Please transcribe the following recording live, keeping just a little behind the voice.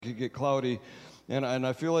could get cloudy. And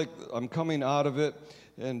I feel like I'm coming out of it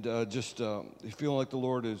and just feeling like the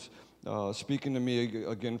Lord is speaking to me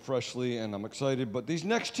again freshly, and I'm excited. But these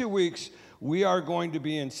next 2 weeks, we are going to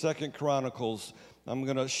be in 2 Chronicles. I'm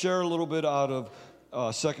going to share a little bit out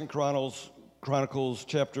of 2 Chronicles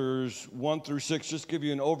chapters 1 through 6, just give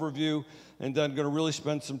you an overview, and then going to really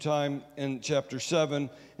spend some time in chapter 7.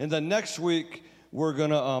 And then next week, we're going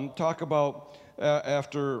to talk about,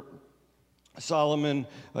 after Solomon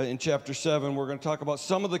in chapter 7, we're going to talk about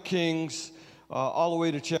some of the kings all the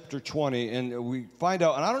way to chapter 20. And we find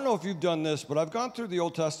out, and I don't know if you've done this, but I've gone through the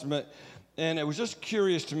Old Testament, and it was just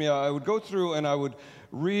curious to me. I would go through and I would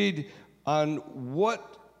read on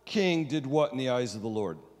what king did what in the eyes of the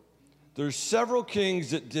Lord. There's several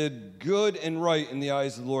kings that did good and right in the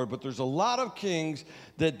eyes of the Lord, but there's a lot of kings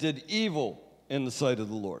that did evil in the sight of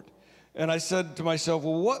the Lord. And I said to myself,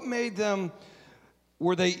 well, what made them,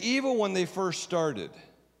 were they evil when they first started?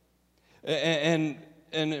 And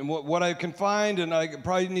what I can find, and I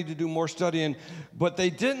probably need to do more studying, but they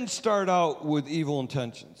didn't start out with evil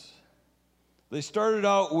intentions. They started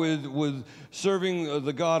out with serving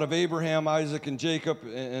the God of Abraham, Isaac, and Jacob,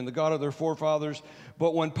 and the God of their forefathers.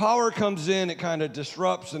 But when power comes in, it kind of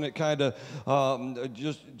disrupts, and it kind of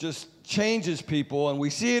just changes people. And we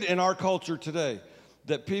see it in our culture today,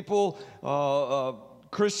 that people,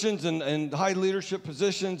 Christians in high leadership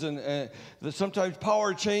positions, and that sometimes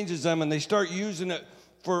power changes them, and they start using it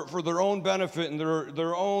for their own benefit and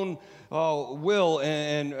their own will.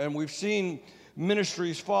 And we've seen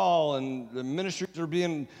ministries fall, and the ministries are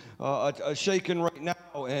being shaken right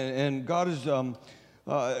now. And God is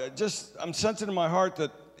I'm sensing in my heart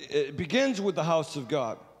that it begins with the house of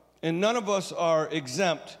God, and none of us are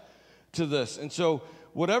exempt to this. And so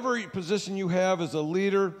whatever position you have as a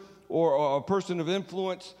leader or a person of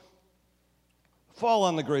influence, fall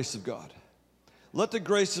on the grace of God. Let the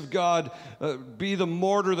grace of God be the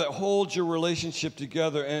mortar that holds your relationship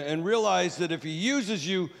together, and realize that if he uses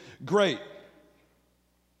you, great.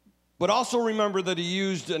 But also remember that he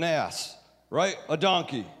used an ass, right? A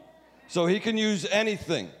donkey. So he can use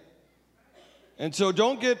anything. And so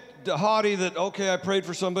don't get haughty that, okay, I prayed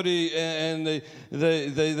for somebody and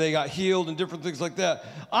they got healed and different things like that.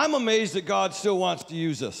 I'm amazed that God still wants to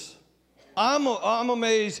use us. I'm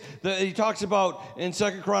amazed that he talks about in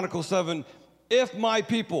 2 Chronicles 7, if my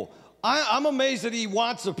people. I'm amazed that he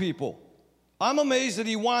wants a people. I'm amazed that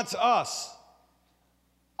he wants us.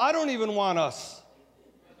 I don't even want us.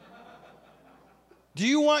 Do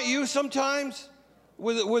you want you sometimes?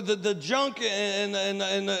 With the junk and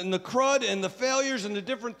the crud and the failures and the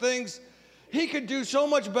different things? He could do so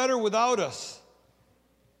much better without us.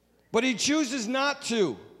 But he chooses not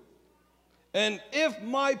to. And if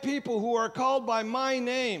my people who are called by my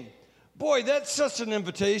name, boy, that's such an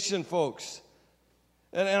invitation, folks.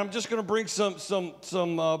 And I'm just going to bring some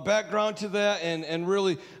background to that, and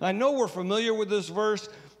really, I know we're familiar with this verse,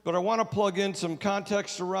 but I want to plug in some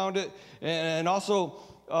context around it, and also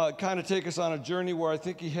kind of take us on a journey where I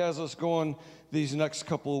think he has us going these next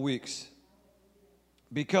couple of weeks.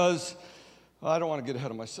 Because I don't want to get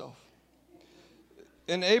ahead of myself.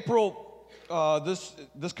 In April,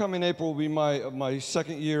 this coming April will be my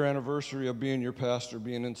second year anniversary of being your pastor,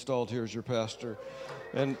 being installed here as your pastor.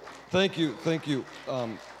 And thank you.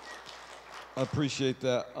 I appreciate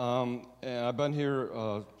that. And I've been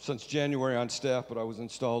here since January on staff, but I was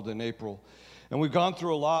installed in April. And we've gone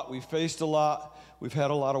through a lot. We've faced a lot. We've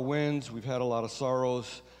had a lot of wins. We've had a lot of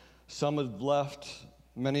sorrows. Some have left.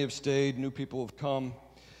 Many have stayed. New people have come.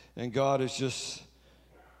 And God is just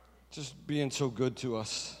being so good to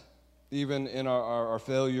us. Even in our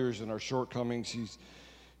failures and our shortcomings,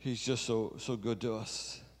 He's just so good to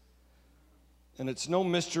us. And it's no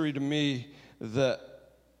mystery to me that,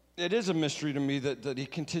 it is a mystery to me that he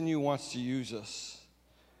continually wants to use us.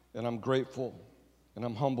 And I'm grateful and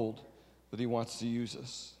I'm humbled that he wants to use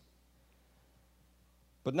us.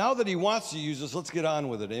 But now that he wants to use us, let's get on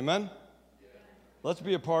with it, amen? Let's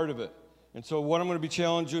be a part of it. And so what I'm going to be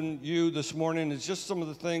challenging you this morning is just some of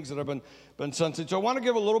the things that I've been sensing. So I want to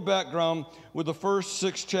give a little background with the first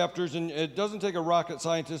 6 chapters, and it doesn't take a rocket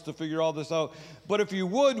scientist to figure all this out. But if you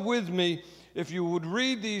would with me, if you would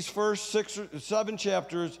read these first 6 or 7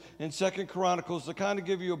 chapters in 2 Chronicles to kind of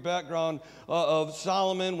give you a background of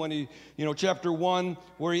Solomon when he, chapter 1,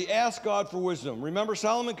 where he asked God for wisdom. Remember,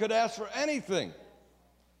 Solomon could ask for anything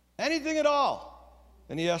at all,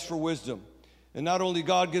 and he asked for wisdom. And not only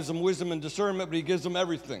God gives him wisdom and discernment, but he gives him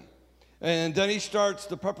everything. And then he starts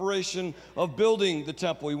the preparation of building the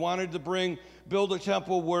temple. He wanted to build a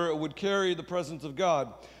temple where it would carry the presence of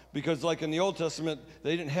God. Because like in the Old Testament,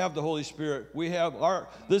 they didn't have the Holy Spirit. We have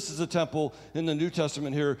this is a temple. In the New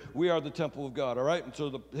Testament here, we are the temple of God, all right? And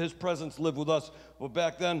so his presence lived with us. Well,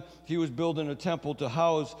 back then, he was building a temple to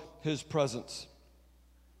house his presence.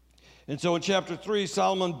 And so in chapter 3,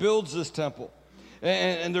 Solomon builds this temple.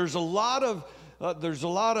 And there's a lot of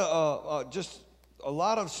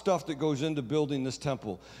stuff that goes into building this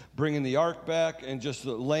temple, bringing the ark back and just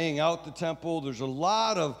laying out the temple. There's a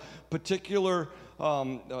lot of particular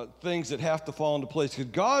things that have to fall into place,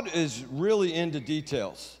 because God is really into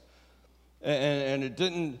details, and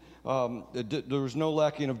there was no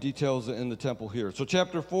lacking of details in the temple here. So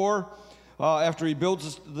chapter 4, after he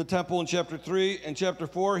builds the temple in chapter 3, and chapter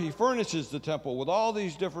 4, he furnishes the temple with all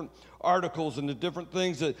these different articles and the different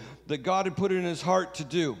things that God had put in his heart to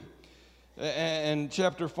do. And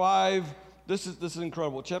chapter 5, this is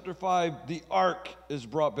incredible. Chapter 5, the ark is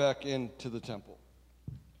brought back into the temple.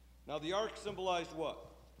 Now, the ark symbolized what?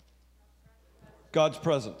 God's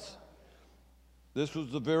presence. This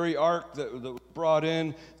was the very ark that brought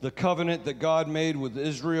in the covenant that God made with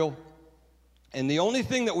Israel. And the only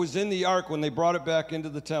thing that was in the ark when they brought it back into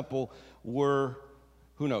the temple were,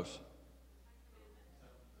 who knows?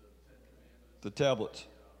 The tablets.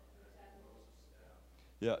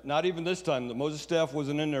 Yeah, not even this time. The Moses staff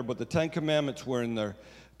wasn't in there, but the 10 Commandments were in there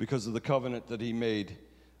because of the covenant that he made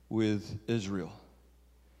with Israel.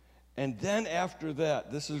 And then after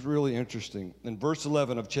that, this is really interesting. In verse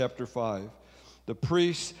 11 of chapter 5, the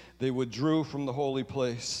priests, they withdrew from the holy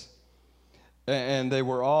place. And they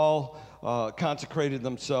were all consecrated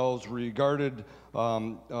themselves, regardless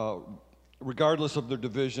of their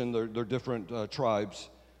division, their different tribes.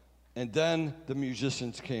 And then the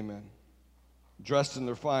musicians came in, dressed in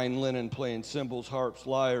their fine linen, playing cymbals, harps,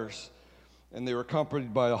 lyres. And they were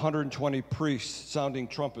accompanied by 120 priests sounding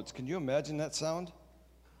trumpets. Can you imagine that sound?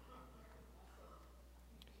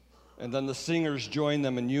 And then the singers joined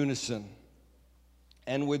them in unison.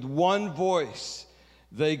 And with one voice,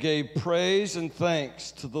 they gave praise and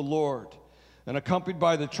thanks to the Lord. And accompanied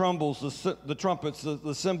by the trumpets,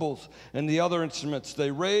 the cymbals, and the other instruments, they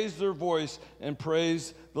raised their voice and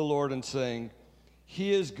praised the Lord and saying,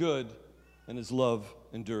 He is good, and His love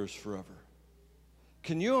endures forever.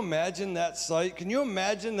 Can you imagine that sight? Can you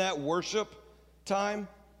imagine that worship time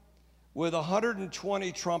with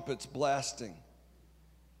 120 trumpets blasting?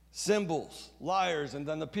 Cymbals, lyres, and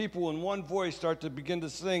then the people in one voice start to begin to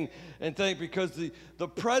sing and thank, because the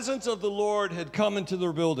presence of the Lord had come into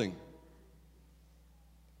their building.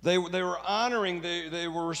 They were honoring, they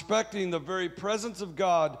were respecting the very presence of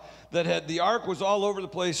God that had, the ark was all over the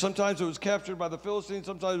place. Sometimes it was captured by the Philistines,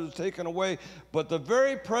 sometimes it was taken away, but the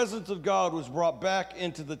very presence of God was brought back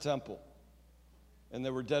into the temple. And they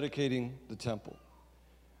were dedicating the temple.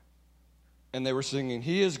 And they were singing,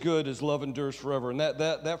 He is good, His love endures forever. And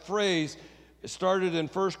that phrase started in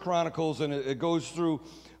 1 Chronicles, and it goes through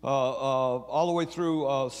all the way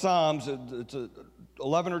through Psalms. It's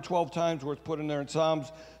 11 or 12 times where it's put in there, and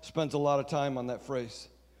Psalms spends a lot of time on that phrase.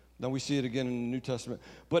 Then we see it again in the New Testament.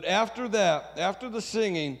 But after that, after the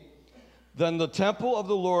singing, then the temple of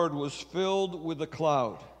the Lord was filled with a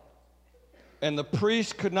cloud. And the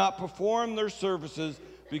priests could not perform their services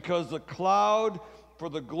because the cloud for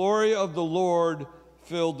the glory of the Lord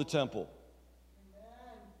filled the temple.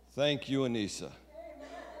 Amen. Thank you, Anissa. Amen.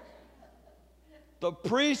 The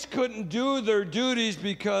priests couldn't do their duties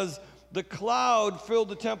because the cloud filled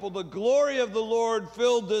the temple. The glory of the Lord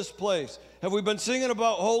filled this place. Have we been singing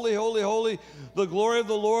about holy, holy, holy? The glory of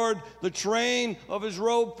the Lord, the train of His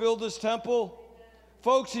robe filled this temple.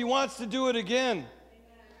 Folks, He wants to do it again.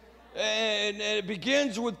 And it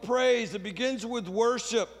begins with praise. It begins with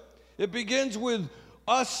worship. It begins with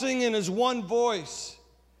us singing as one voice,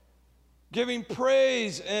 giving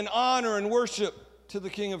praise and honor and worship to the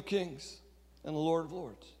King of Kings and the Lord of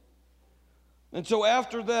Lords. And so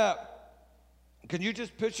after that, can you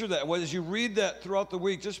just picture that? Well, as you read that throughout the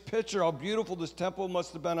week, just picture how beautiful this temple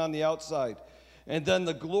must have been on the outside. And then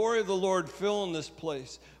the glory of the Lord filling this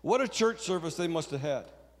place. What a church service they must have had.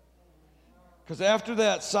 Because after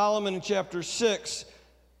that, Solomon in chapter 6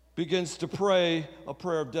 begins to pray a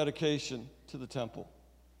prayer of dedication to the temple.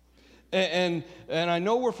 And I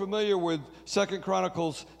know we're familiar with 2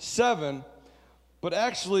 Chronicles 7, but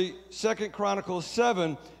actually 2 Chronicles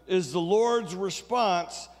 7 is the Lord's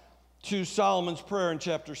response to Solomon's prayer in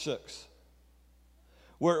chapter 6.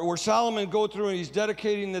 Where Solomon goes through and he's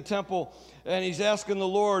dedicating the temple, and he's asking the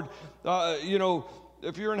Lord,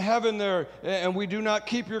 if you're in heaven there and we do not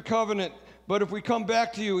keep your covenant, but if we come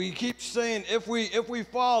back to you, he keeps saying, if we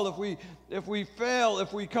fall, if we fail,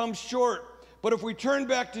 if we come short, but if we turn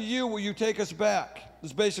back to you, will you take us back?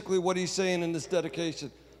 That's basically what he's saying in this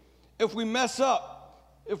dedication. If we mess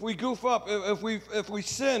up, if we goof up, if we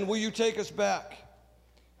sin, will you take us back?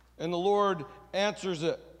 And the Lord answers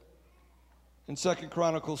it. In 2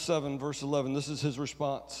 Chronicles 7, verse 11, this is his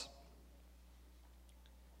response.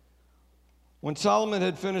 When Solomon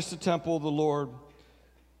had finished the temple of the Lord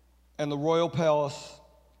and the royal palace,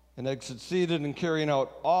 and had succeeded in carrying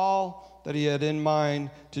out all that he had in mind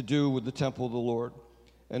to do with the temple of the Lord,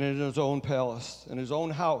 and in his own palace, in his own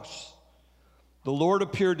house, the Lord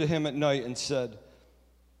appeared to him at night and said,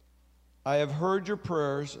 I have heard your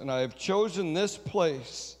prayers, and I have chosen this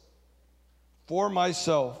place for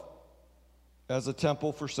myself as a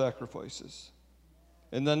temple for sacrifices.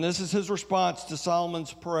 And then this is his response to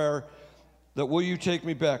Solomon's prayer, that will you take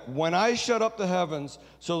me back? When I shut up the heavens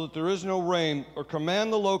so that there is no rain, or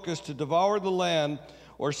command the locusts to devour the land,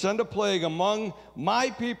 or send a plague among my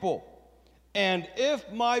people, and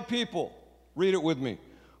if my people, read it with me,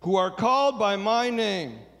 who are called by my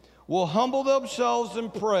name, will humble themselves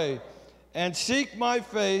and pray, and seek my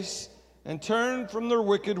face, and turn from their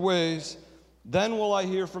wicked ways, then will I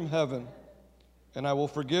hear from heaven, and I will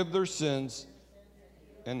forgive their sins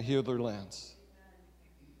and heal their lands.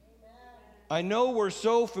 I know we're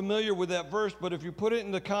so familiar with that verse, but if you put it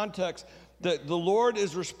in the context, that the Lord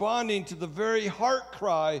is responding to the very heart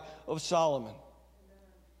cry of Solomon.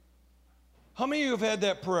 How many of you have had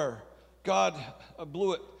that prayer? God, I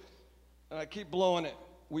blew it, and I keep blowing it.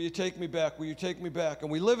 Will you take me back? Will you take me back?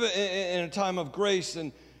 And we live in a time of grace,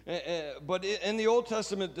 but in the Old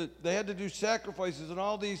Testament, they had to do sacrifices and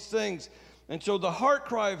all these things. And so the heart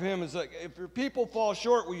cry of him is like, if your people fall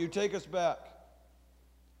short, will you take us back?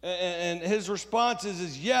 And his response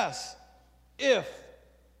is yes, if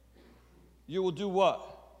you will do what?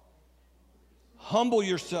 Humble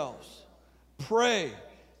yourselves, pray,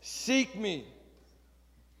 seek me,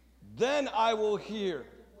 then I will hear.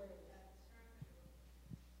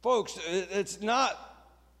 Folks, it's not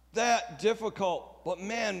that difficult, but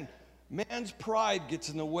man's pride gets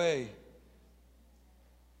in the way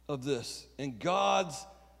of this. And God's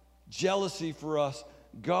jealousy for us,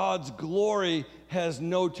 God's glory has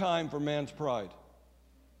no time for man's pride.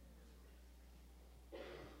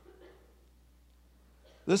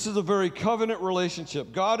 This is a very covenant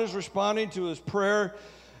relationship. God is responding to his prayer.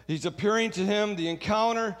 He's appearing to him, the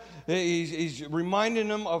encounter. He's reminding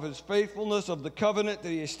him of his faithfulness, of the covenant that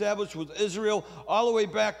he established with Israel, all the way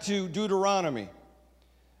back to Deuteronomy,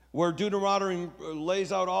 where Deuteronomy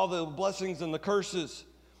lays out all the blessings and the curses.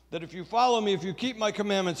 That if you follow me, if you keep my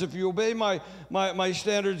commandments, if you obey my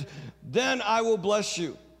standards, then I will bless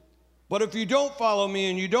you. But if you don't follow me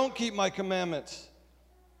and you don't keep my commandments,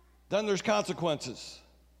 then there's consequences,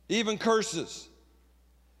 even curses.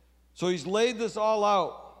 So he's laid this all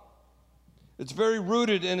out. It's very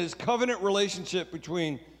rooted in his covenant relationship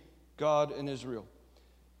between God and Israel.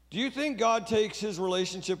 Do you think God takes his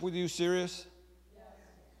relationship with you serious? Yes.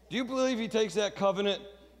 Do you believe he takes that covenant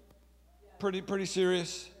pretty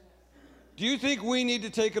serious? Do you think we need to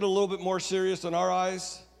take it a little bit more serious in our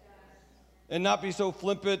eyes? And not be so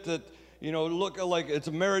flippant that, look like it's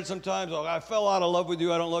a marriage sometimes. Oh, I fell out of love with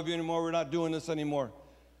you. I don't love you anymore. We're not doing this anymore.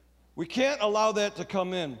 We can't allow that to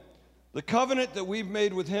come in. The covenant that we've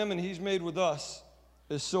made with him and he's made with us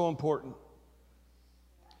is so important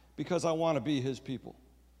because I want to be his people.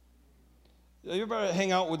 You ever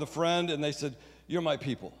hang out with a friend and they said, you're my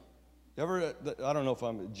people? You ever, I don't know if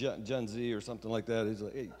I'm Gen Z or something like that. He's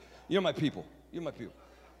like, hey, you're my people. You're my people.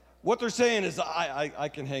 What they're saying is, I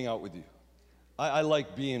can hang out with you. I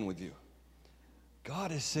like being with you.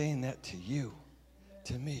 God is saying that to you,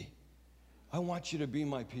 to me. I want you to be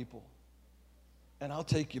my people, and I'll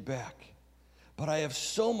take you back. But I have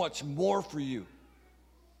so much more for you.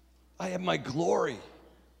 I have my glory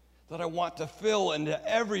that I want to fill into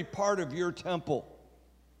every part of your temple,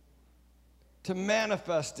 to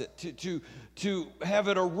manifest it, to have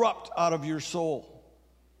it erupt out of your soul.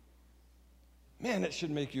 Man, it should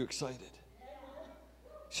make you excited.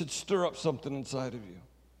 It should stir up something inside of you.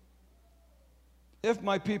 If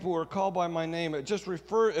my people are called by my name, it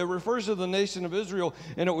refers to the nation of Israel,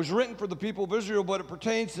 and it was written for the people of Israel, but it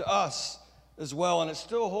pertains to us as well, and it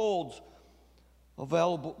still holds a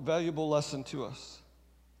valuable lesson to us.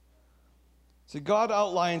 See, God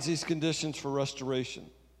outlines these conditions for restoration.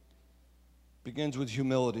 Begins with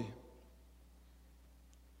humility.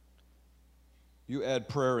 You add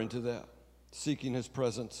prayer into that, seeking his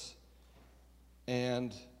presence,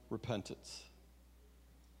 and repentance.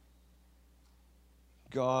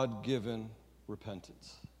 God-given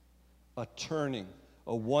repentance. A turning,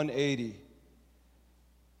 a 180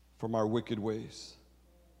 from our wicked ways.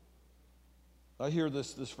 I hear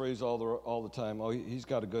this phrase all the time. Oh, he's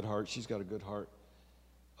got a good heart. She's got a good heart.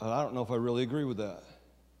 I don't know if I really agree with that,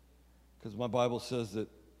 because my Bible says that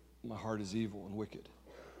my heart is evil and wicked.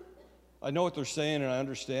 I know what they're saying and I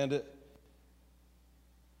understand it,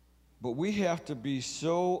 but we have to be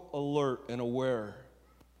so alert and aware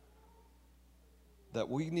that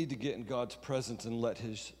we need to get in God's presence and let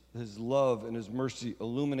His love and His mercy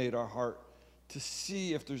illuminate our heart to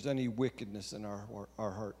see if there's any wickedness in our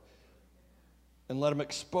heart. And let Him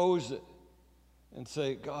expose it and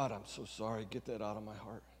say, God, I'm so sorry. Get that out of my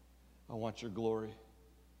heart. I want your glory.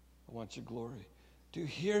 I want your glory. Do you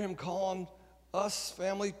hear Him calling us,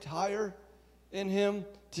 family, higher in Him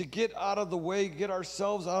to get out of the way, get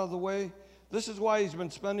ourselves out of the way? This is why He's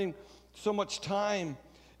been spending so much time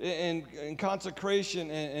in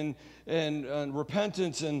consecration and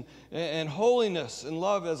repentance and holiness and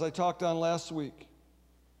love, as I talked on last week.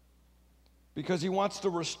 Because He wants to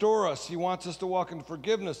restore us. He wants us to walk in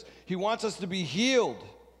forgiveness. He wants us to be healed.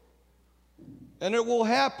 And it will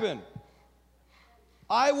happen.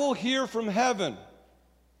 I will hear from heaven.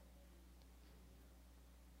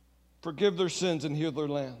 Forgive their sins and heal their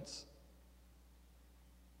lands.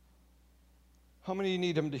 How many of you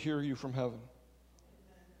need Him to hear you from heaven?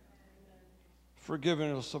 Forgive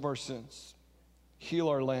us of our sins. Heal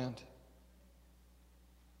our land.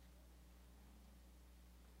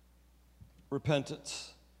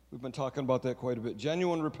 Repentance. We've been talking about that quite a bit.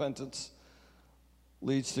 Genuine repentance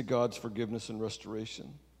leads to God's forgiveness and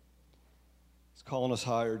restoration. He's calling us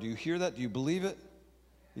higher. Do you hear that? Do you believe it?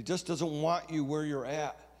 He just doesn't want you where you're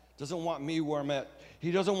at. Doesn't want me where I'm at.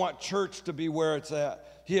 He doesn't want church to be where it's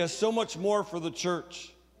at. He has so much more for the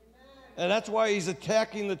church. And that's why He's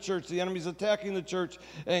attacking the church. The enemy's attacking the church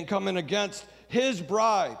and coming against His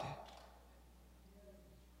bride.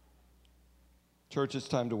 Church, it's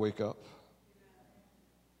time to wake up.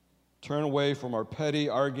 Turn away from our petty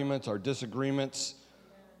arguments, our disagreements,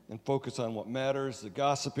 and focus on what matters. The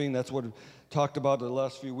gossiping, that's what we talked about the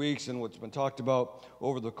last few weeks and what's been talked about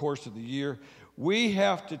over the course of the year. We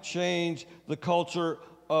have to change the culture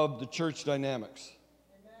of the church dynamics.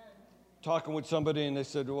 Amen. Talking with somebody and they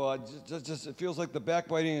said, well, it feels like the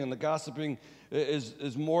backbiting and the gossiping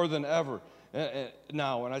is more than ever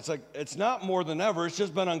now. And I was like, it's not more than ever, it's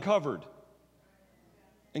just been uncovered.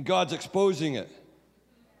 And God's exposing it.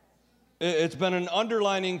 It's been an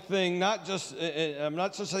underlining thing, not just, I'm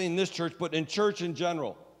not just saying in this church, but in church in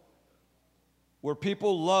general, where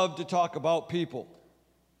people love to talk about people.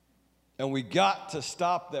 And we got to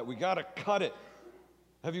stop that. We got to cut it.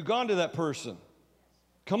 Have you gone to that person?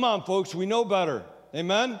 Come on, folks, we know better.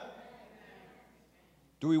 Amen?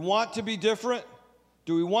 Do we want to be different?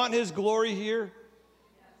 Do we want His glory here?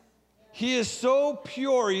 He is so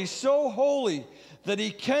pure, He's so holy, that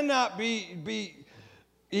He cannot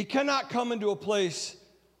He cannot come into a place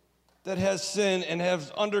that has sin and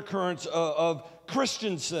has undercurrents of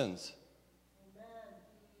Christian sins.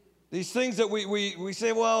 These things that we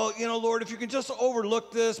say, well, you know, Lord, if you can just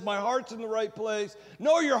overlook this, my heart's in the right place.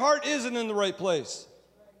 No, your heart isn't in the right place.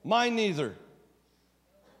 Mine neither.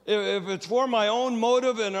 If it's for my own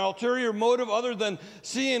motive, an ulterior motive other than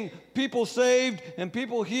seeing people saved and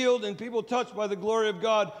people healed and people touched by the glory of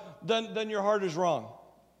God, then your heart is wrong.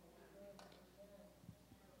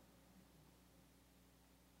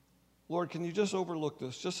 Lord, can you just overlook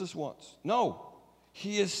this, just this once? No.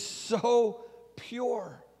 He is so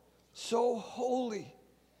pure, so holy,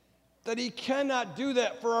 that He cannot do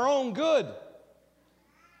that for our own good.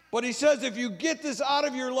 But He says, if you get this out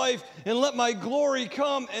of your life and let my glory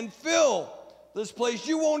come and fill this place,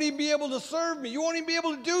 you won't even be able to serve me. You won't even be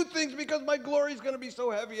able to do things because my glory is going to be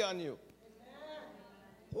so heavy on you.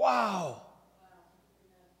 Wow.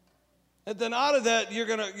 And then out of that,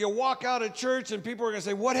 you'll walk out of church and people are going to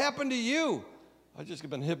say, what happened to you? I just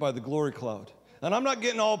been hit by the glory cloud. And I'm not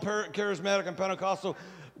getting all charismatic and Pentecostal.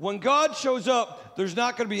 When God shows up, there's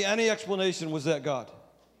not going to be any explanation, was that God?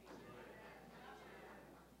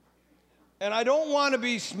 And I don't want to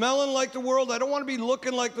be smelling like the world. I don't want to be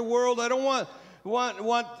looking like the world. I don't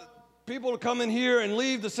want people to come in here and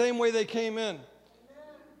leave the same way they came in.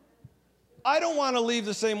 I don't want to leave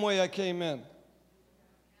the same way I came in.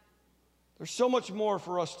 There's so much more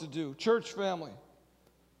for us to do. Church family.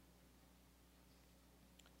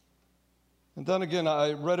 And then again,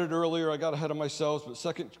 I read it earlier. I got ahead of myself,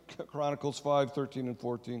 but 2 Chronicles 5, 13 and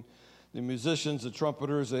 14. The musicians, the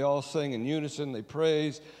trumpeters, they all sang in unison. They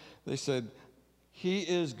praised. They said, He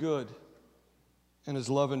is good, and His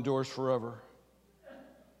love endures forever.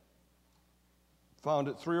 Found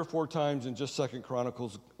it 3 or 4 times in just 2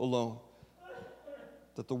 Chronicles alone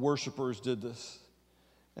that the worshipers did this.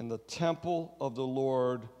 And the temple of the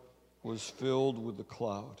Lord was filled with the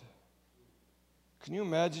cloud. Can you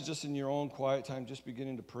imagine just in your own quiet time, just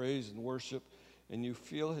beginning to praise and worship, and you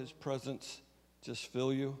feel his presence just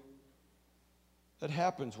fill you? That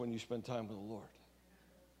happens when you spend time with the Lord.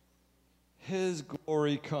 His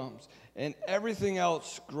glory comes, and everything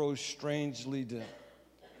else grows strangely dim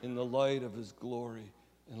in the light of his glory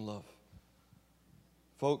and love.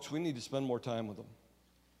 Folks, we need to spend more time with him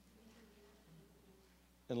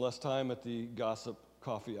and less time at the gossip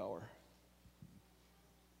coffee hour.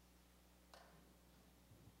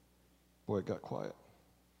 Boy, it got quiet.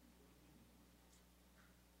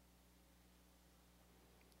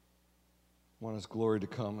 I want his glory to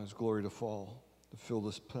come, his glory to fall, to fill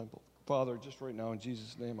this temple. Father, just right now in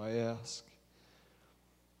Jesus' name, I ask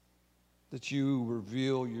that you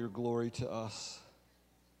reveal your glory to us.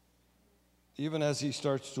 Even as he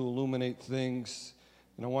starts to illuminate things,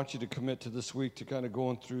 and I want you to commit to this week to kind of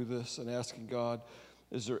going through this and asking God,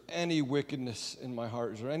 is there any wickedness in my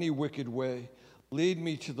heart? Is there any wicked way? Lead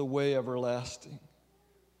me to the way everlasting.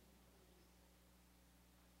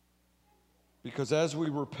 Because as we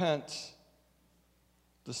repent,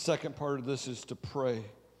 the second part of this is to pray.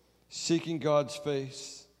 Seeking God's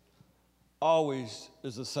face always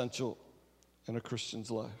is essential in a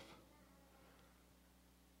Christian's life.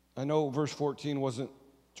 I know verse 14 wasn't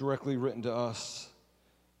directly written to us,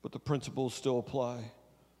 but the principles still apply.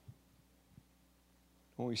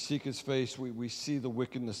 When we seek his face, we see the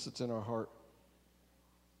wickedness that's in our heart.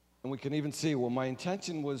 And we can even see, well, my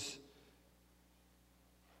intention was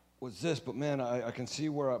this, but man, I can see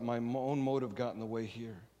where my own motive got in the way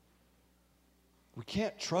here. We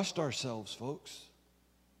can't trust ourselves, folks.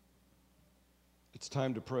 It's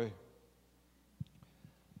time to pray.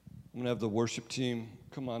 I'm going to have the worship team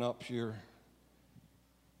come on up here,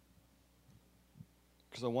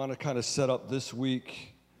 because I want to kind of set up this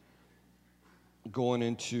week going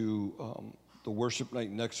into the worship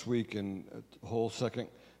night next week and the whole 2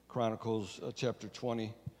 Chronicles chapter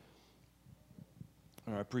 20.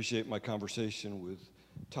 And I appreciate my conversation with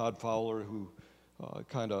Todd Fowler, who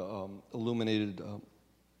kind of illuminated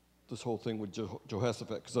this whole thing with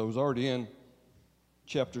Jehoshaphat, because I was already in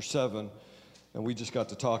chapter 7, and we just got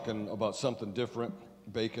to talking about something different,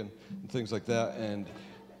 bacon and things like that, and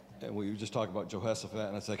we were just talking about Jehoshaphat,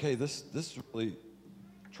 and it's like, hey, this really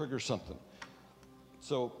triggers something.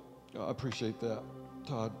 So I appreciate that,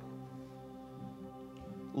 Todd.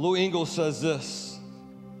 Lou Engle says this: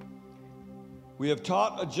 we have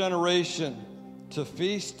taught a generation to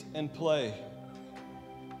feast and play,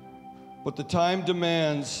 but the time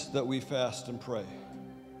demands that we fast and pray.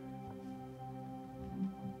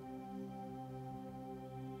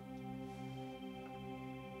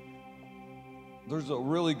 There's a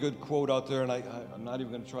really good quote out there, and I'm not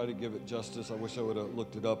even going to try to give it justice. I wish I would have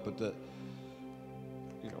looked it up, but that,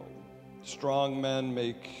 strong men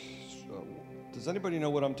make... does anybody know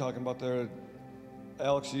what I'm talking about there?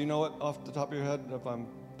 Alex, do you know it off the top of your head if I'm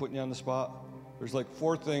putting you on the spot? There's like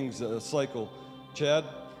 4 things, a cycle. Chad?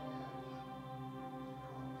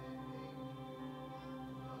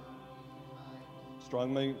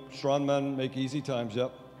 Strong men make easy times,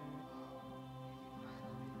 yep.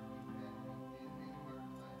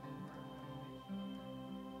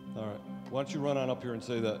 All right. Why don't you run on up here and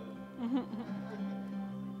say that?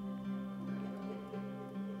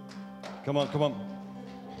 Come on.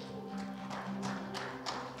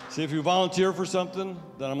 See, if you volunteer for something,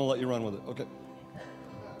 then I'm going to let you run with it. Okay.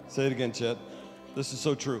 Say it again, Chad. This is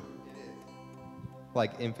so true.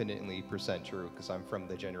 Like infinitely % true, because I'm from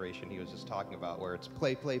the generation he was just talking about, where it's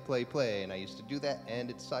play, and I used to do that,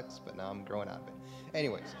 and it sucks, but now I'm growing out of it.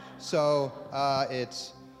 Anyways, so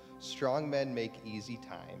it's strong men make easy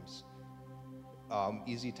times.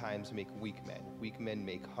 Easy times make weak men. Weak men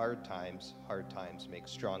make hard times make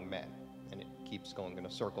strong men. And it keeps going in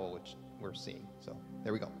a circle, which we're seeing. So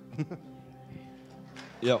there we go.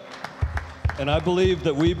 Yep. And I believe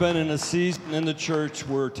that we've been in a season in the church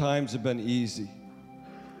where times have been easy.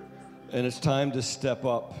 And it's time to step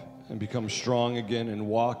up and become strong again and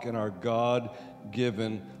walk in our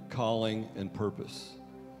God-given calling and purpose.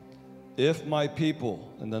 If my people,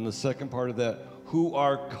 and then the second part of that, who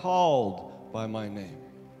are called by my name.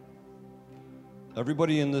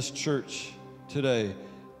 Everybody in this church today,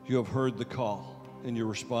 you have heard the call and you're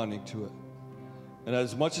responding to it. And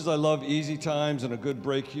as much as I love easy times and a good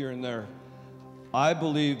break here and there, I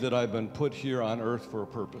believe that I've been put here on earth for a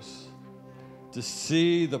purpose. To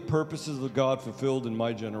see the purposes of God fulfilled in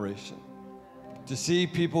my generation. To see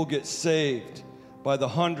people get saved by the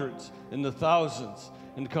hundreds and the thousands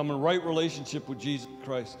and come in right relationship with Jesus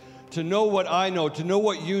Christ. To know what I know, to know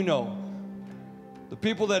what you know. The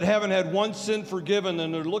people that haven't had one sin forgiven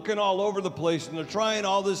and they're looking all over the place and they're trying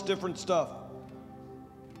all this different stuff.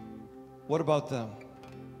 What about them?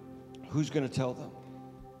 Who's going to tell them?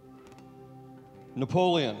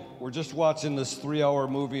 Napoleon. We're just watching this 3-hour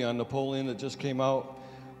movie on Napoleon that just came out.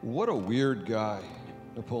 What a weird guy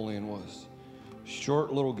Napoleon was.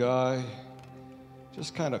 Short little guy,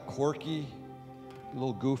 just kind of quirky, a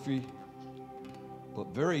little goofy,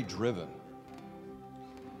 but very driven,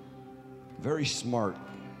 very smart.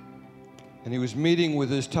 And he was meeting with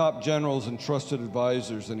his top generals and trusted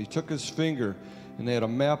advisors, and he took his finger, and they had a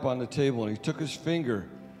map on the table, and he took his finger,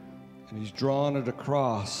 and he's drawing it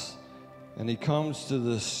across, and he comes to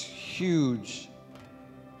this huge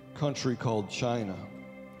country called China.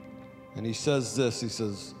 And he says this, he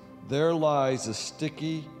says, "There lies a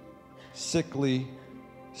sticky, sickly,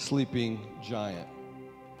 sleeping giant.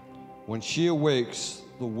 When she awakes,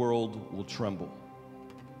 the world will tremble.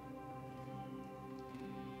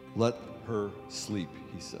 Let her sleep,"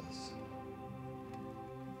 he says.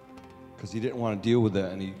 Because he didn't want to deal with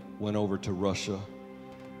that, and he went over to Russia,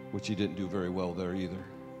 which he didn't do very well there either.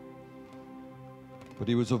 But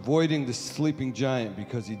he was avoiding the sleeping giant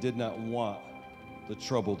because he did not want the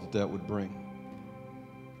trouble that that would bring.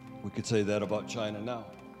 We could say that about China now,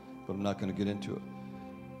 but I'm not going to get into it.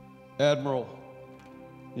 Admiral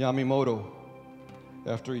Yamamoto,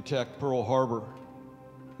 after he attacked Pearl Harbor,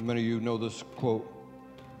 many of you know this quote,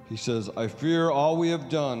 he says, "I fear all we have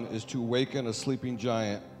done is to awaken a sleeping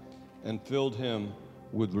giant and filled him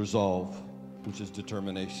with resolve," which is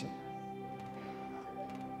determination.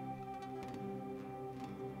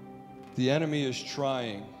 The enemy is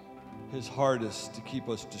trying his hardest to keep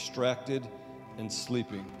us distracted and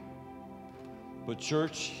sleeping. But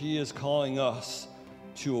church, he is calling us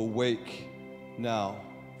to awake now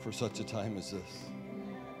for such a time as this.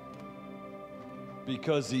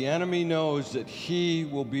 Because the enemy knows that he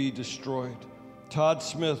will be destroyed. Todd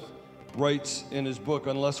Smith writes in his book,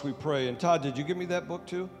 Unless We Pray. And Todd, did you give me that book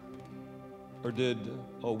too? Or did,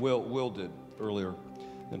 Will did earlier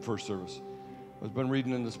in first service. I've been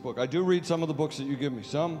reading in this book. I do read some of the books that you give me.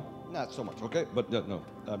 Some, not so much, okay? But no,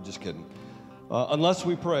 I'm just kidding. Unless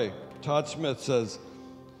We Pray, Todd Smith says,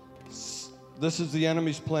 this is the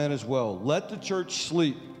enemy's plan as well. Let the church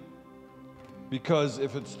sleep, because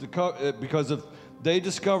if they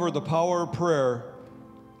discover the power of prayer,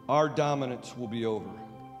 our dominance will be over.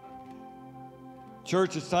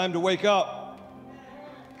 Church, it's time to wake up.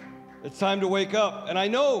 It's time to wake up. And I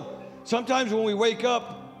know sometimes when we wake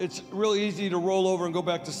up, it's really easy to roll over and go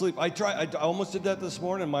back to sleep. I almost did that this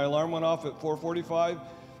morning. My alarm went off at 4:45.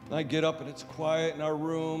 And I get up and it's quiet in our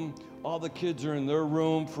room. All the kids are in their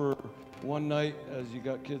room for one night. As you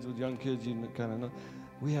got kids with young kids, you kind of know.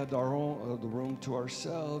 We had our own the room to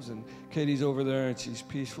ourselves, and Katie's over there and she's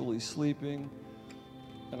peacefully sleeping.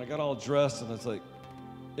 And I got all dressed, and it's like,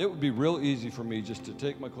 it would be real easy for me just to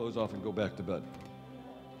take my clothes off and go back to bed.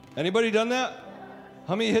 Anybody done that?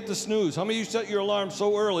 How many hit the snooze? How many of you set your alarm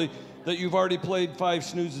so early that you've already played 5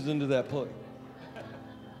 snoozes into that play?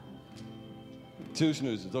 2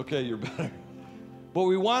 snoozes. Okay, you're better. But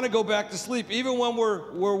we want to go back to sleep, even when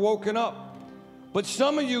we're woken up. But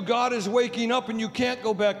some of you, God is waking up and you can't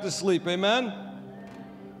go back to sleep. Amen?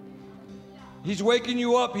 He's waking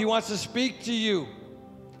you up. He wants to speak to you.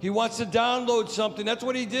 He wants to download something. That's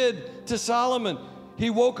what he did to Solomon. He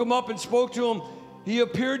woke him up and spoke to him. He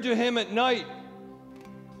appeared to him at night.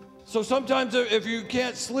 So sometimes if you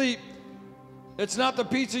can't sleep, it's not the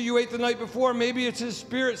pizza you ate the night before. Maybe it's his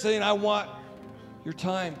spirit saying, I want your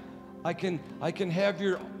time. I can have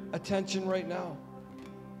your attention right now.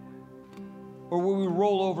 Or will we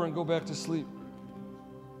roll over and go back to sleep?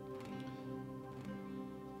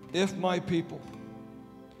 If my people.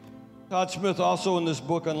 Todd Smith also in this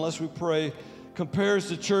book, Unless We Pray, compares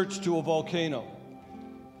the church to a volcano.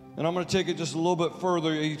 And I'm going to take it just a little bit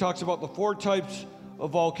further. He talks about the 4 types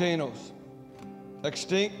of volcanoes.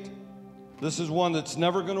 Extinct. This is one that's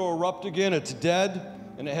never going to erupt again. It's dead,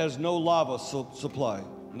 and it has no lava supply.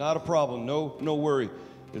 Not a problem. No worry.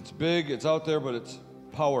 It's big, it's out there, but it's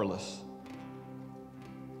powerless.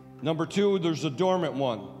 Number 2, there's a dormant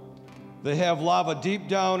one. They have lava deep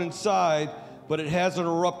down inside, but it hasn't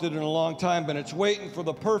erupted in a long time, but it's waiting for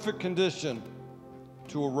the perfect condition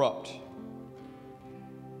to erupt.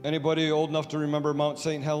 Anybody old enough to remember Mount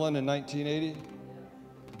St. Helens in 1980?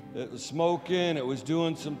 It was smoking, it was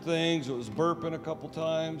doing some things, it was burping a couple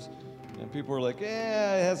times, and people were like, it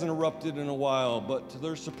hasn't erupted in a while, but to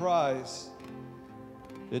their surprise,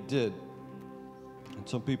 it did. And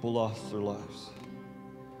some people lost their lives.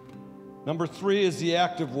 Number 3 is the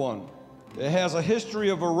active one. It has a history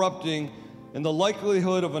of erupting, and the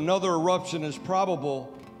likelihood of another eruption is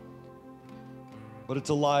probable, but it's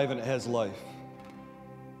alive and it has life.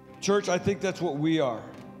 Church, I think that's what we are.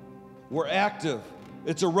 We're active.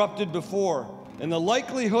 It's erupted before. And the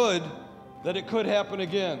likelihood that it could happen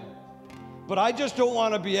again. But I just don't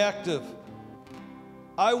want to be active.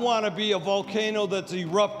 I want to be a volcano that's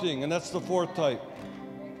erupting, and that's the fourth type.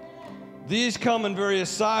 These come in various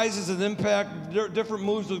sizes and impact different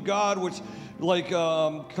moves of God, which like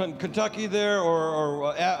Kentucky there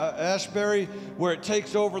or Ashbury, where it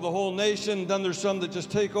takes over the whole nation. Then there's some that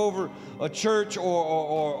just take over a church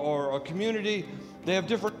or a community. They have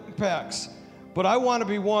different impacts. But I want to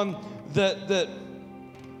be one that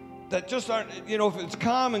just aren't, if it's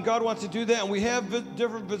calm and God wants to do that, and we have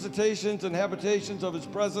different visitations and habitations of His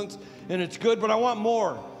presence, and it's good, but I want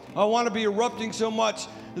more. I want to be erupting so much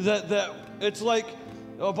that it's like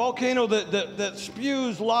a volcano that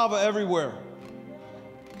spews lava everywhere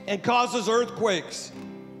and causes earthquakes.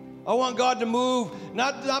 I want God to move,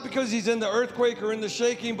 not because He's in the earthquake or in the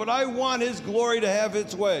shaking, but I want His glory to have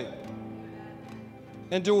its way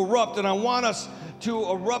and to erupt, and I want us to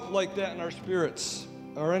erupt like that in our spirits.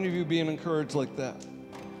 Are any of you being encouraged like that?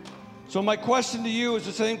 So my question to you is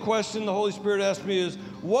the same question the Holy Spirit asked me is,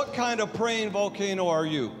 what kind of praying volcano are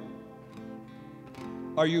you?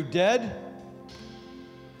 Are you dead?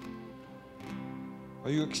 Are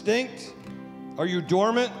you extinct? Are you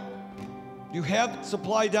dormant? You have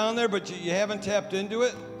supply down there, but you haven't tapped into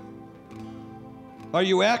it? Are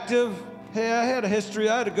you active? Hey, I had a history.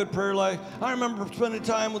 I had a good prayer life. I remember spending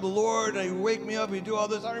time with the Lord, and He'd wake me up, and He'd do all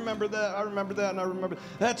this. I remember that, and I remember.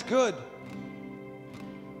 That's good.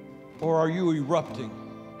 Or are you erupting?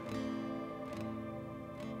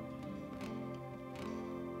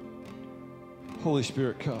 Holy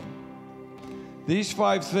Spirit, come. These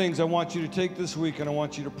 5 things I want you to take this week, and I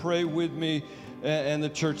want you to pray with me and the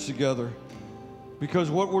church together. Because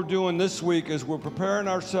what we're doing this week is we're preparing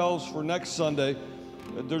ourselves for next Sunday.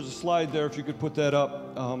 There's a slide there, if you could put that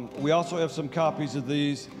up. We also have some copies of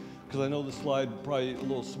these, because I know the slide probably a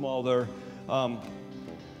little small there.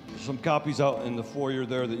 Some copies out in the foyer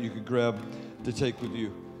there that you could grab to take with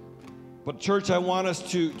you. But church, I want us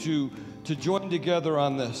to join together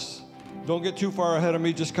on this. Don't get too far ahead of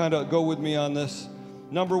me, just kind of go with me on this.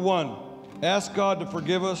 Number 1, ask God to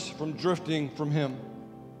forgive us from drifting from Him.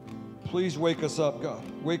 Please wake us up, God.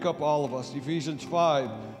 Wake up all of us. Ephesians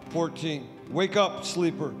 5:14. Wake up,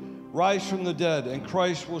 sleeper. Rise from the dead, and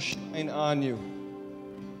Christ will shine on you.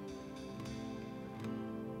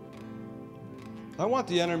 I want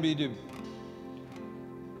the enemy to,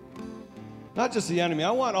 not just the enemy,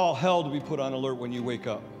 I want all hell to be put on alert when you wake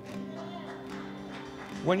up.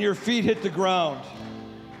 When your feet hit the ground,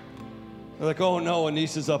 they're like, oh no,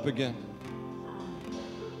 Anissa's up again.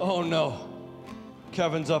 Oh no,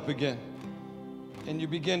 Kevin's up again. And you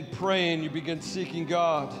begin praying, you begin seeking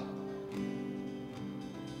God.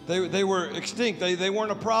 They were extinct. They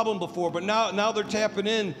weren't a problem before, but now they're tapping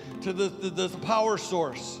in to the power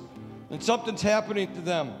source. And something's happening to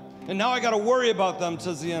them. And now I got to worry about them,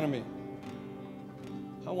 says the enemy.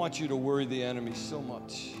 I want you to worry the enemy so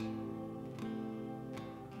much.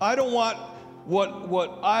 I don't want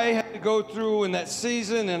what I had to go through in that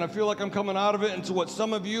season, and I feel like I'm coming out of it, and to what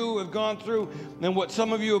some of you have gone through, and what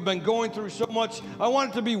some of you have been going through so much. I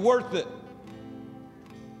want it to be worth it.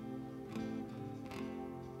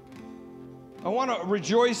 I want to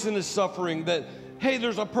rejoice in this suffering that, hey,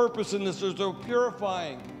 there's a purpose in this. There's a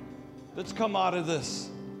purifying that's come out of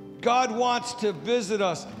this. God wants to visit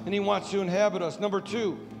us, and He wants to inhabit us. Number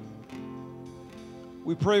 2,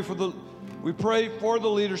 we pray for the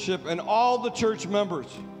leadership and all the church members.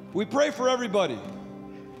 We pray for everybody.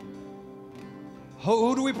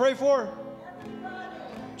 Who do we pray for? Everybody.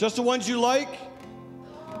 Just the ones you like?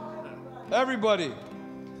 Everybody.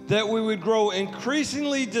 That we would grow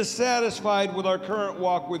increasingly dissatisfied with our current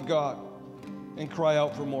walk with God and cry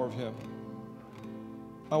out for more of Him.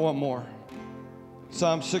 I want more.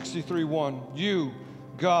 Psalm 63:1. You,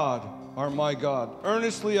 God, are my God.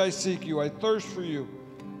 Earnestly I seek you. I thirst for you.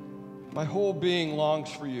 My whole being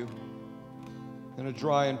longs for you in a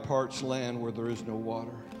dry and parched land where there is no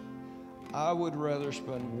water. I would rather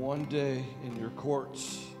spend one day in your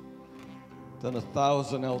courts than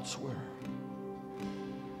 1,000 elsewhere.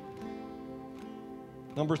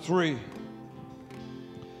 Number 3,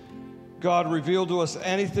 God, reveal to us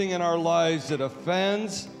anything in our lives that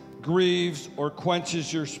offends, grieves, or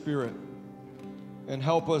quenches your spirit, and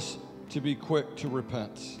help us to be quick to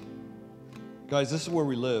repent. Guys, this is where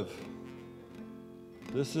we live.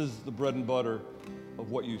 This is the bread and butter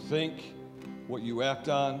of what you think, what you act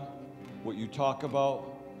on, what you talk about,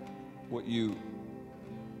 what you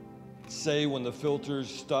say when the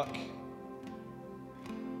filter's stuck.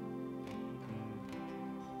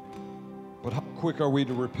 But how quick are we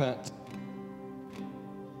to repent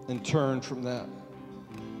and turn from that.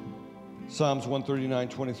 Psalms 139,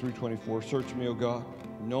 23, 24. Search me, O God,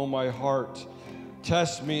 know my heart.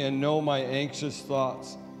 Test me and know my anxious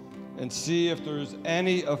thoughts, and see if there's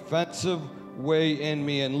any offensive way in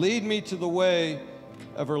me, and lead me to the way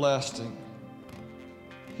everlasting.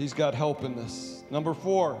 He's got help in this. Number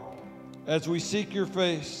 4, as we seek your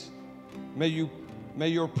face, may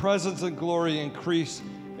your presence and glory increase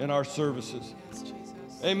in our services. Yes,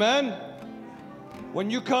 Jesus. Amen? When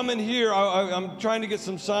you come in here, I'm trying to get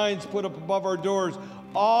some signs put up above our doors,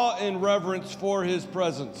 awe and reverence for his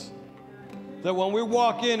presence. That when we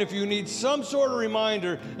walk in, if you need some sort of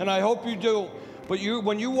reminder, and I hope you do, but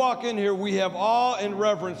when you walk in here, we have awe and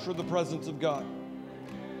reverence for the presence of God.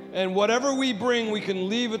 And whatever we bring, we can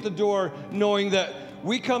leave at the door knowing that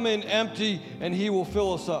we come in empty and he will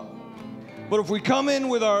fill us up. But if we come in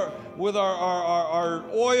with our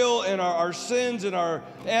oil and our sins and our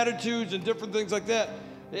attitudes and different things like that,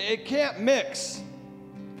 it can't mix.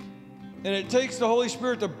 And it takes the Holy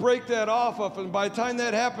Spirit to break that off of, and by the time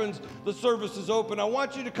that happens, the service is open. I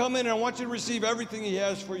want you to come in and I want you to receive everything he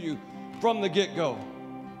has for you from the get-go.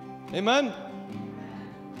 Amen?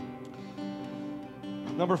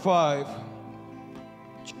 Number 5,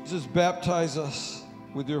 Jesus, baptize us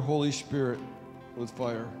with your Holy Spirit with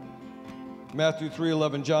fire. Matthew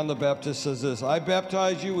 3:11, John the Baptist says this, I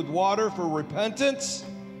baptize you with water for repentance,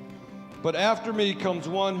 but after me comes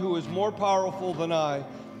one who is more powerful than I,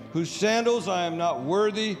 whose sandals I am not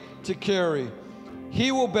worthy to carry.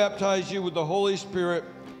 He will baptize you with the Holy Spirit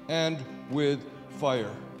and with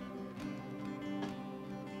fire.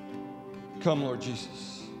 Come, Lord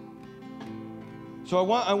Jesus. So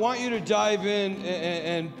I want you to dive in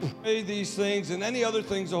and pray these things and any other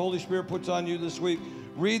things the Holy Spirit puts on you this week.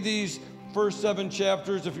 Read these first 7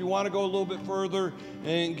 chapters. If you want to go a little bit further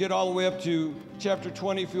and get all the way up to chapter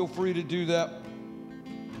 20, feel free to do that.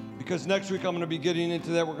 Because next week I'm going to be getting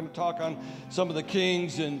into that. We're going to talk on some of the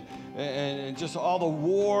kings and just all the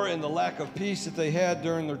war and the lack of peace that they had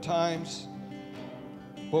during their times.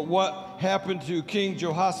 But what happened to King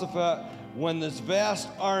Jehoshaphat when this vast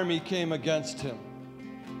army came against him?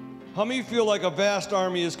 How many feel like a vast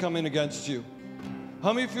army is coming against you?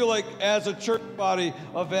 How many feel like as a church body,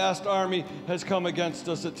 a vast army has come against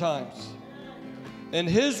us at times? And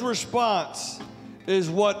his response is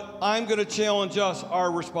what I'm going to challenge us, our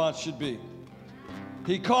response should be.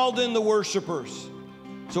 He called in the worshipers.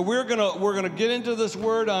 So we're gonna get into this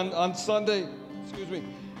word on Sunday,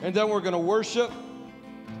 and then we're gonna worship,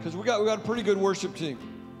 because we got a pretty good worship team.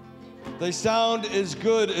 They sound as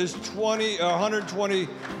good as 120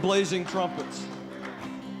 blazing trumpets.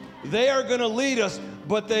 They are going to lead us,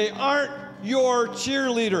 but they aren't your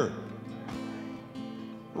cheerleader.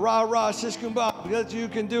 Rah, rah, shishkumbah, you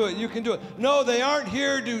can do it, you can do it. No, they aren't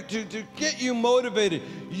here to get you motivated.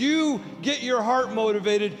 You get your heart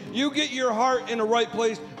motivated. You get your heart in the right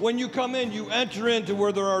place. When you come in, you enter into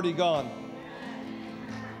where they're already gone.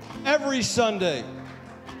 Every Sunday.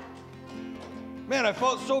 Man, I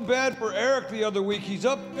felt so bad for Eric the other week. He's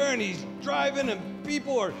up there and he's driving and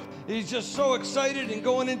he's just so excited and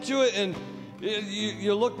going into it, and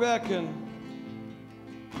you look back and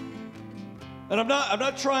I'm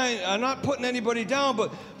not putting anybody down,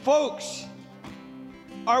 but folks,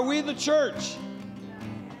 are we the church?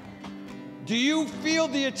 Do you feel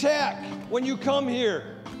the attack when you come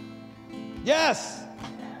here? Yes.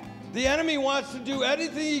 The enemy wants to do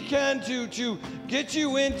anything he can to get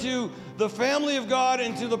you into the family of God,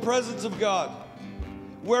 into the presence of God,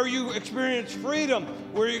 where you experience freedom,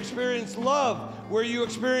 where you experience love, where you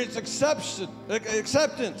experience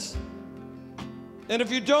acceptance. And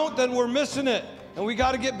if you don't, then we're missing it, and we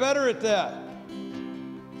got to get better at that.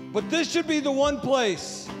 But this should be the one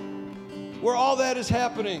place where all that is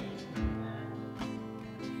happening.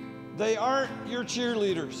 They aren't your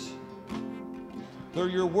cheerleaders. They're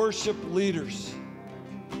your worship leaders.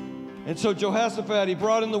 And so Jehoshaphat, he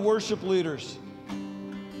brought in the worship leaders.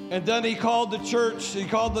 And then he called the church, he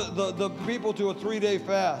called the people to a 3-day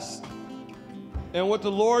fast. And what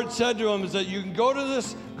the Lord said to him is that you can go to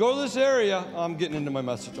this area. I'm getting into my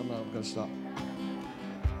message. I'm not going to stop.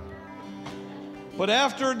 But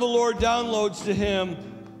after the Lord downloads to him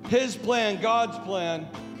his plan, God's plan,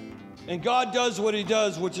 and God does what he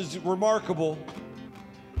does, which is remarkable,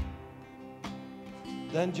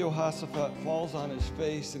 then Jehoshaphat falls on his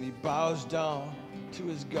face and he bows down to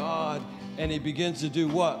his God, and he begins to do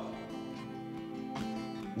what?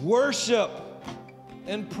 Worship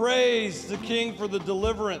and praise the king for the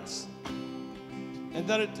deliverance. And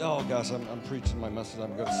then oh gosh, I'm preaching my message.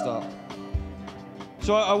 I'm going to stop.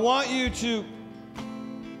 So I want you to,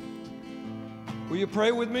 will you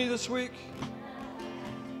pray with me this week?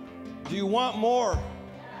 Do you want more?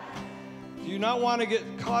 Do you not want to get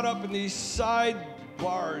caught up in these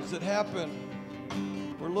sidebars that happen,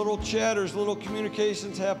 where little chatters, little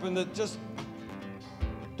communications happen that just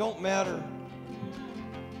don't matter?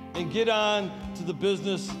 And get on to the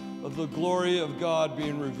business of the glory of God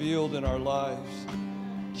being revealed in our lives,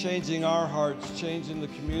 changing our hearts, changing the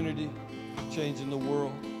community, changing the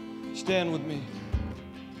world. Stand with me.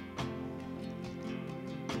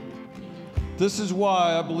 This is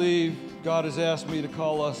why I believe God has asked me to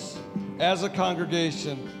call us as a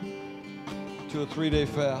congregation to a 3-day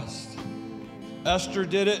fast. Esther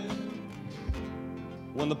did it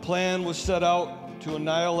when the plan was set out to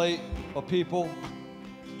annihilate a people.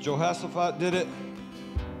 Jehoshaphat did it.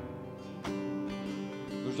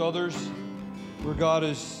 There's others where God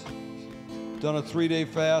has done a 3-day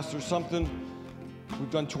fast or something.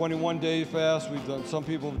 We've done 21-day fast. Some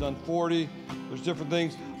people have done 40. There's different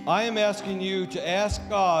things. I am asking you to ask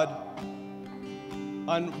God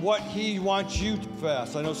on what He wants you to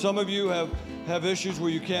fast. I know some of you have issues where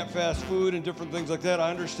you can't fast food and different things like that. I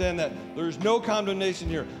understand that. There's no condemnation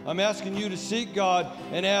here. I'm asking you to seek God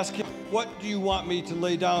and ask Him, what do you want me to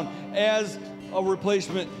lay down as a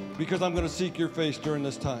replacement, because I'm going to seek your face during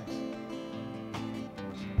this time.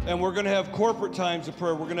 And we're going to have corporate times of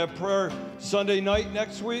prayer. We're going to have prayer Sunday night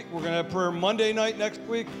next week. We're going to have prayer Monday night next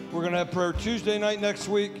week. We're going to have prayer Tuesday night next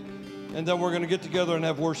week. And then we're going to get together and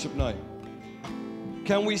have worship night.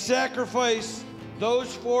 Can we sacrifice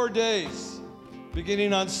those 4 days,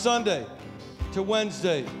 beginning on Sunday to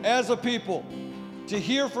Wednesday, as a people, to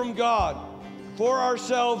hear from God for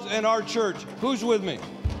ourselves and our church? Who's with me?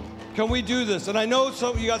 Can we do this? And I know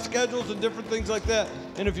some of you got schedules and different things like that.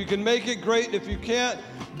 And if you can make it, great. If you can't,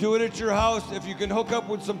 do it at your house. If you can hook up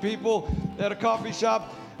with some people at a coffee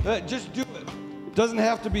shop, just do it. It doesn't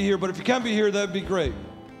have to be here, but if you can be here, that'd be great.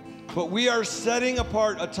 But we are setting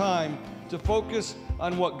apart a time to focus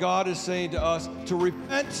on what God is saying to us, to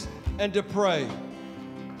repent and to pray,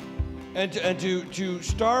 and to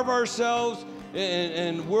starve ourselves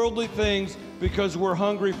in worldly things because we're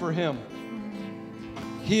hungry for Him.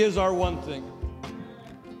 He is our one thing.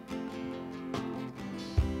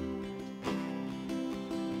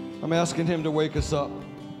 I'm asking Him to wake us up.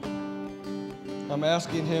 I'm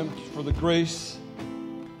asking Him for the grace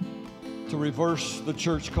to reverse the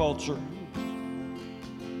church culture.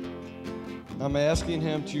 I'm asking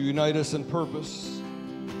Him to unite us in purpose.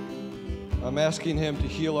 I'm asking Him to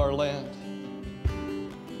heal our land.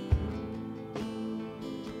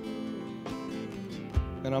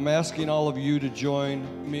 And I'm asking all of you to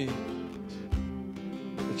join me.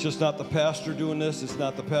 It's just not the pastor doing this. It's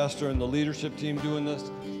not the pastor and the leadership team doing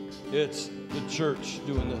this. It's the church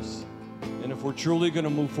doing this. And if we're truly going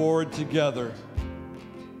to move forward together,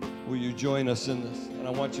 will you join us in this? And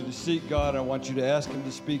I want you to seek God. I want you to ask Him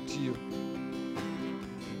to speak to you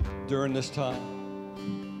during this time.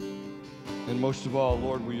 And most of all,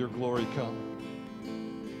 Lord, will your glory come?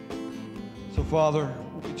 So, Father,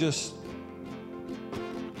 just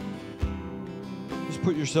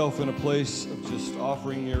put yourself in a place of just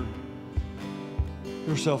offering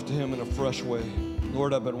yourself to Him in a fresh way.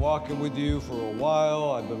 Lord, I've been walking with you for a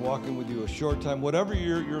while. I've been walking with you a short time. Whatever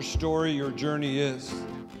your story, your journey is,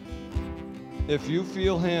 if you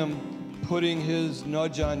feel Him putting His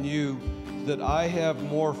nudge on you that I have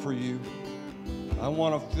more for you, I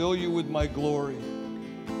want to fill you with my glory,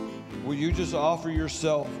 will you just offer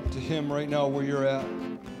yourself to Him right now where you're at?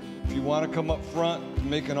 If you want to come up front and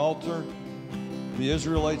make an altar, the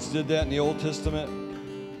Israelites did that in the Old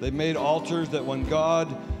Testament. They made altars that when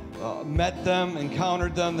God met them,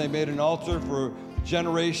 encountered them, they made an altar for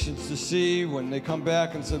generations to see. When they come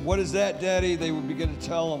back and said, "What is that, Daddy?" they would begin to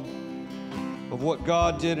tell them of what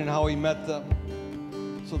God did and how He met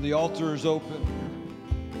them. So the altar is open.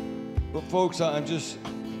 But folks, I'm just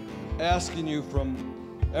asking you from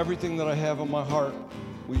everything that I have in my heart,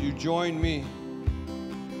 will you join me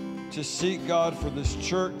to seek God for this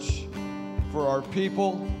church, for our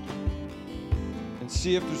people, and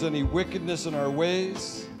see if there's any wickedness in our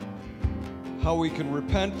ways, how we can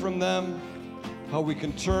repent from them, how we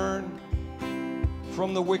can turn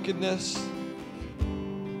from the wickedness,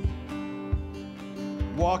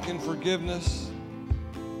 walk in forgiveness,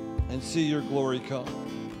 and see your glory come.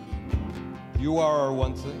 You are our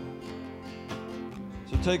one thing.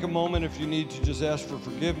 So take a moment if you need to just ask for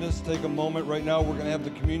forgiveness. Take a moment right now. We're going to have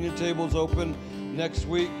the communion tables open next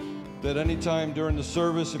week. That anytime during the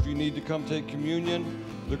service, if you need to come take communion,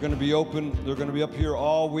 they're going to be open. They're going to be up here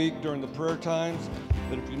all week during the prayer times.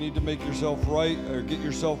 That if you need to make yourself right or get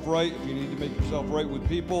yourself right, if you need to make yourself right with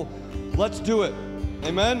people, let's do it.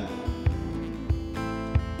 Amen?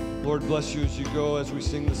 Lord bless you as you go. As we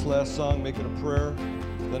sing this last song, make it a prayer.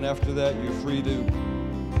 Then after that, you're free to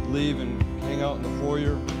leave and hang out in the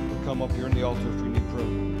foyer or come up here in the altar if you need prayer.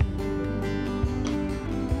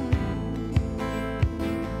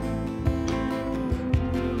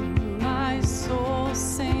 My soul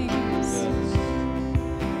sings. Yes.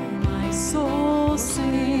 My soul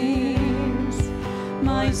sings.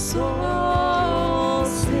 My soul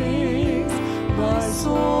sings. My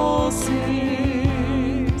soul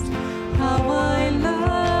sings. How I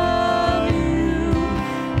love you.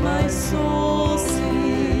 My soul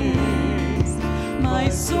sings. My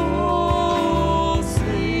soul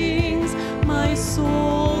sings. My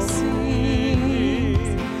soul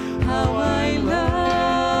sings. How I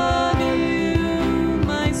love you.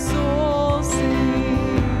 My soul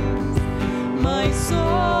sings. My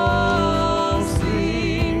soul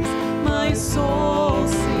sings. My soul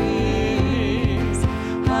sings.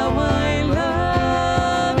 How I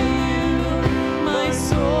love you. My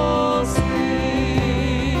soul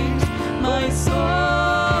sings. My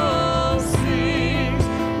soul sings.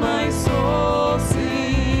 My soul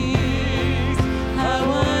sings.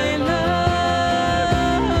 How I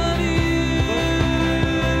love you.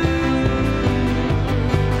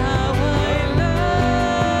 How I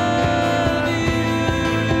love you.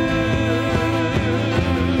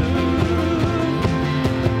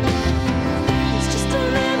 It's just a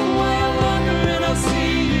little while longer and I'll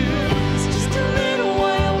see you. It's just a little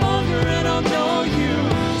while longer and I'll know you.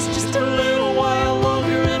 It's just a little while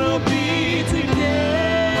longer and I'll be together.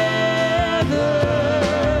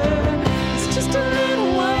 It's just a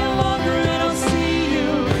little while longer and I'll see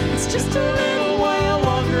you. It's just a little while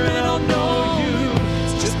longer and I'll know you.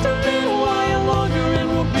 It's just a little while longer and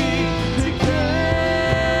we'll be together.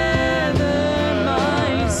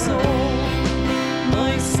 My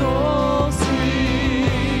soul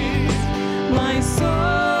sings. My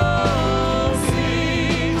soul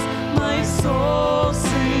sings. My soul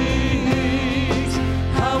sings.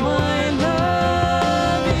 How I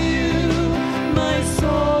love you. My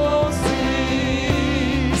soul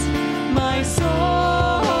sings. My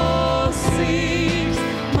soul sings.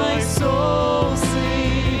 My soul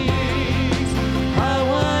sings. How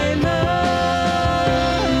I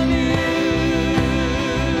love you.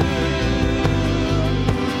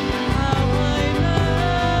 How I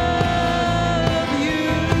love you.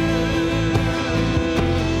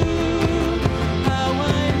 How I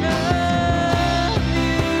love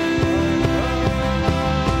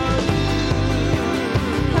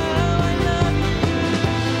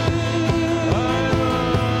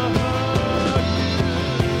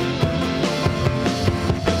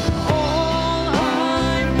All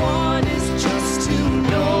I want is just to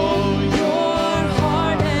know your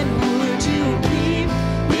heart, and would you keep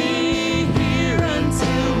me here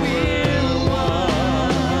until we're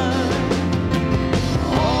one?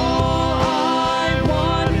 All I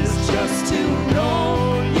want is just to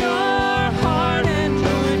know your heart, and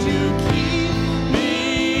would you keep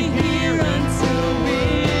me here until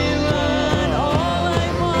we're one?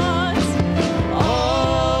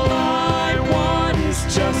 All I want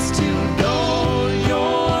is just to know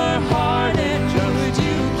your heart, and would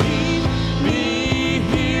you keep me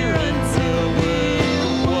here until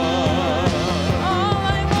we're one?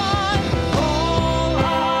 All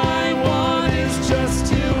I want is just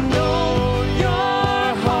to know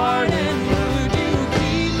your heart, and would you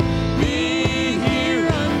keep me here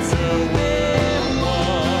until we're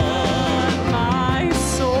one? My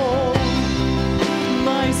soul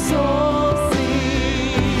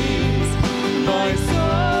sings. My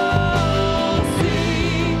soul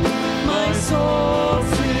sings. My soul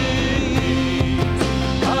sings.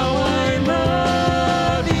 How I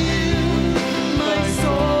love you. My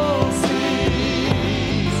soul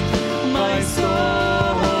sings. My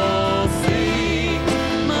soul sings.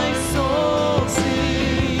 My soul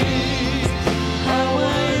sings. How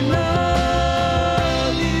I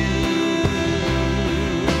love you.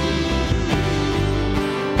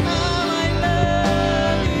 How I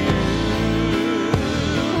love you.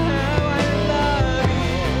 How I love you.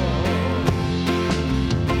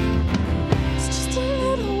 It's just a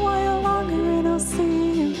little while longer and I'll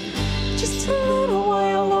see you. Just a little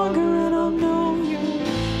while longer and I'll know you.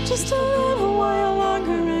 Just a little while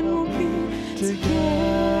longer and we'll be together.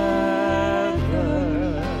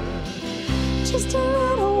 Just a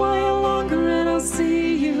little while longer and I'll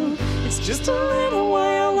see you. It's just a little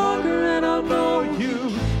while longer and I'll know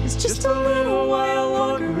you. It's just a little while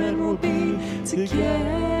longer and we'll be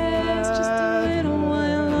together. It's just a little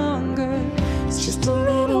while longer. It's just a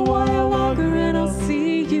little while longer and I'll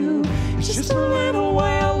see you. It's just a little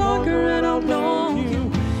while longer and I'll know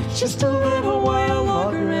you. Just a little while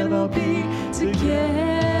longer and I'll be together.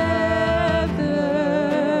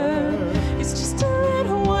 It's just a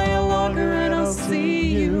little while longer and I'll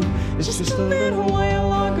see you. It's just a little while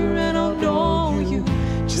longer and I'll know you.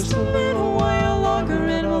 Just a little while longer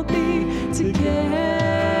and I'll be together.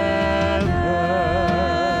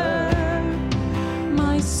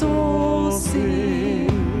 My soul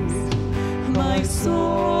sings, my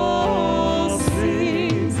soul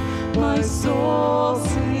sings, my soul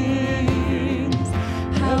sings.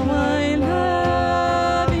 How I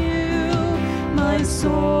love you, my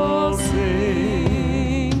soul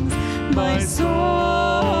sings, my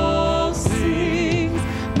soul sings,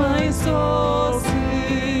 my soul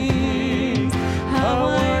sings. How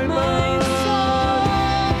I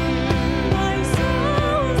my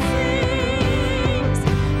soul sings,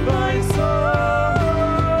 my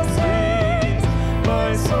soul sings,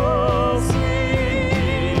 my soul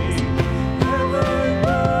sings. How I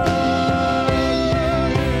love you,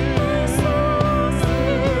 my soul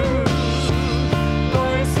sings,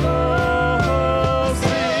 my soul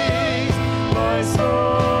sings, my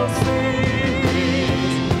soul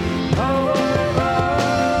sings. How I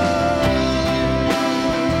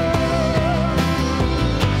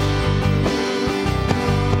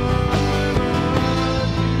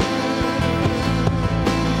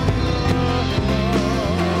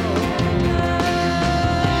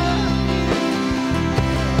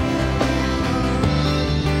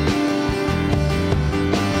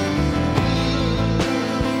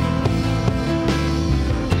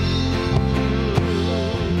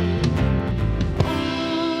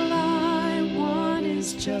All I want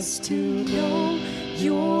is just to know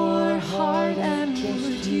your heart, and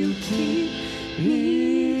would you keep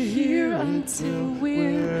me here until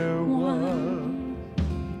we're one?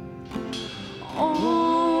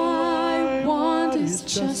 All I want is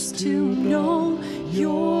just to know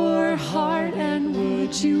your heart, and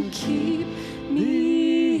would you keep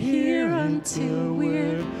me here until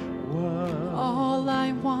we're one? All I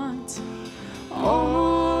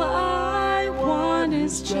want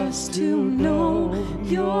is just to know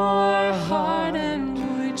your heart, and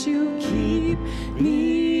would you keep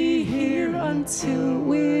me here until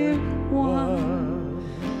we're one?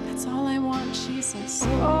 That's all I want, Jesus.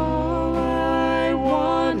 All I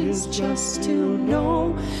want is just to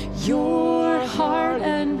know your heart,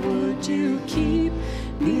 and would you keep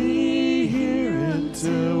me here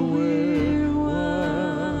until we're